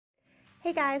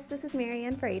Hey guys, this is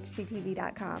Marianne for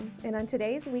HGTV.com, and on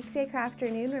today's weekday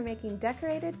crafternoon, we're making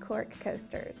decorated cork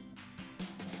coasters.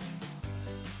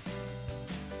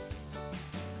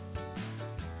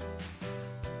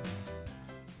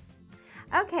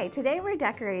 Okay, today we're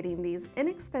decorating these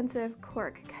inexpensive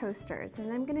cork coasters,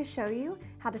 and I'm going to show you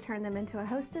how to turn them into a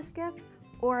hostess gift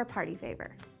or a party favor.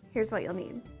 Here's what you'll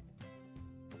need.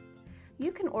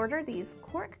 You can order these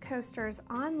cork coasters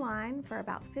online for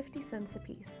about 50 cents a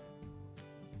piece.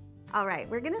 All right,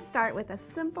 we're gonna start with a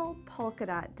simple polka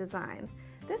dot design.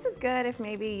 This is good if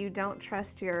maybe you don't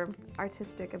trust your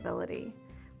artistic ability.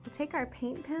 We'll take our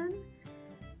paint pen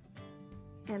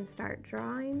and start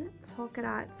drawing polka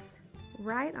dots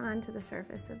right onto the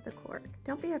surface of the cork.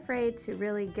 Don't be afraid to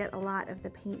really get a lot of the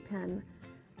paint pen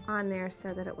on there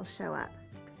so that it will show up.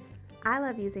 I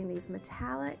love using these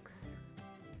metallics.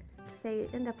 They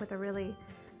end up with a really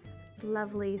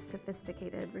lovely,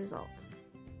 sophisticated result.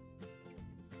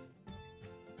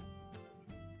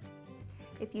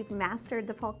 If you've mastered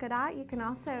the polka dot, you can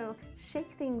also shake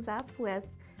things up with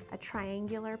a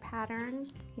triangular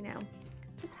pattern. You know,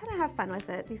 just kind of have fun with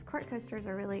it. These cork coasters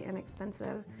are really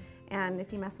inexpensive, and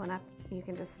if you mess one up, you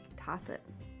can just toss it.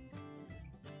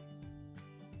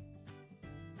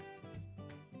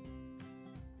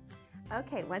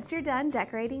 Okay, once you're done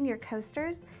decorating your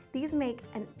coasters, these make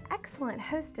an excellent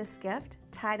hostess gift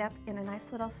tied up in a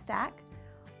nice little stack,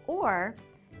 or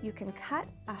you can cut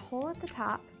a hole at the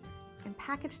top and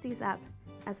package these up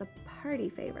as a party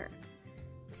favor.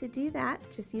 To do that,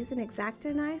 just use an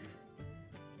X-Acto knife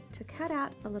to cut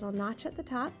out a little notch at the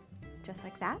top, just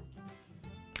like that.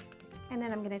 And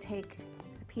then I'm going to take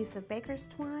a piece of baker's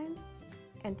twine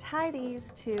and tie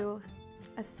these to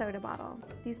a soda bottle.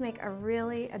 These make a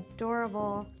really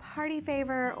adorable party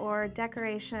favor or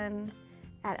decoration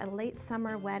at a late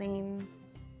summer wedding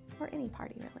or any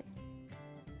party, really.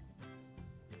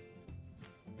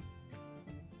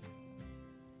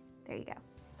 There you go.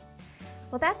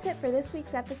 Well, that's it for this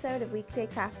week's episode of Weekday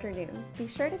Crafternoon. Be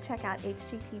sure to check out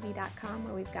HGTV.com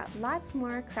where we've got lots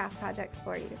more craft projects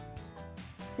for you.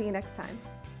 See you next time.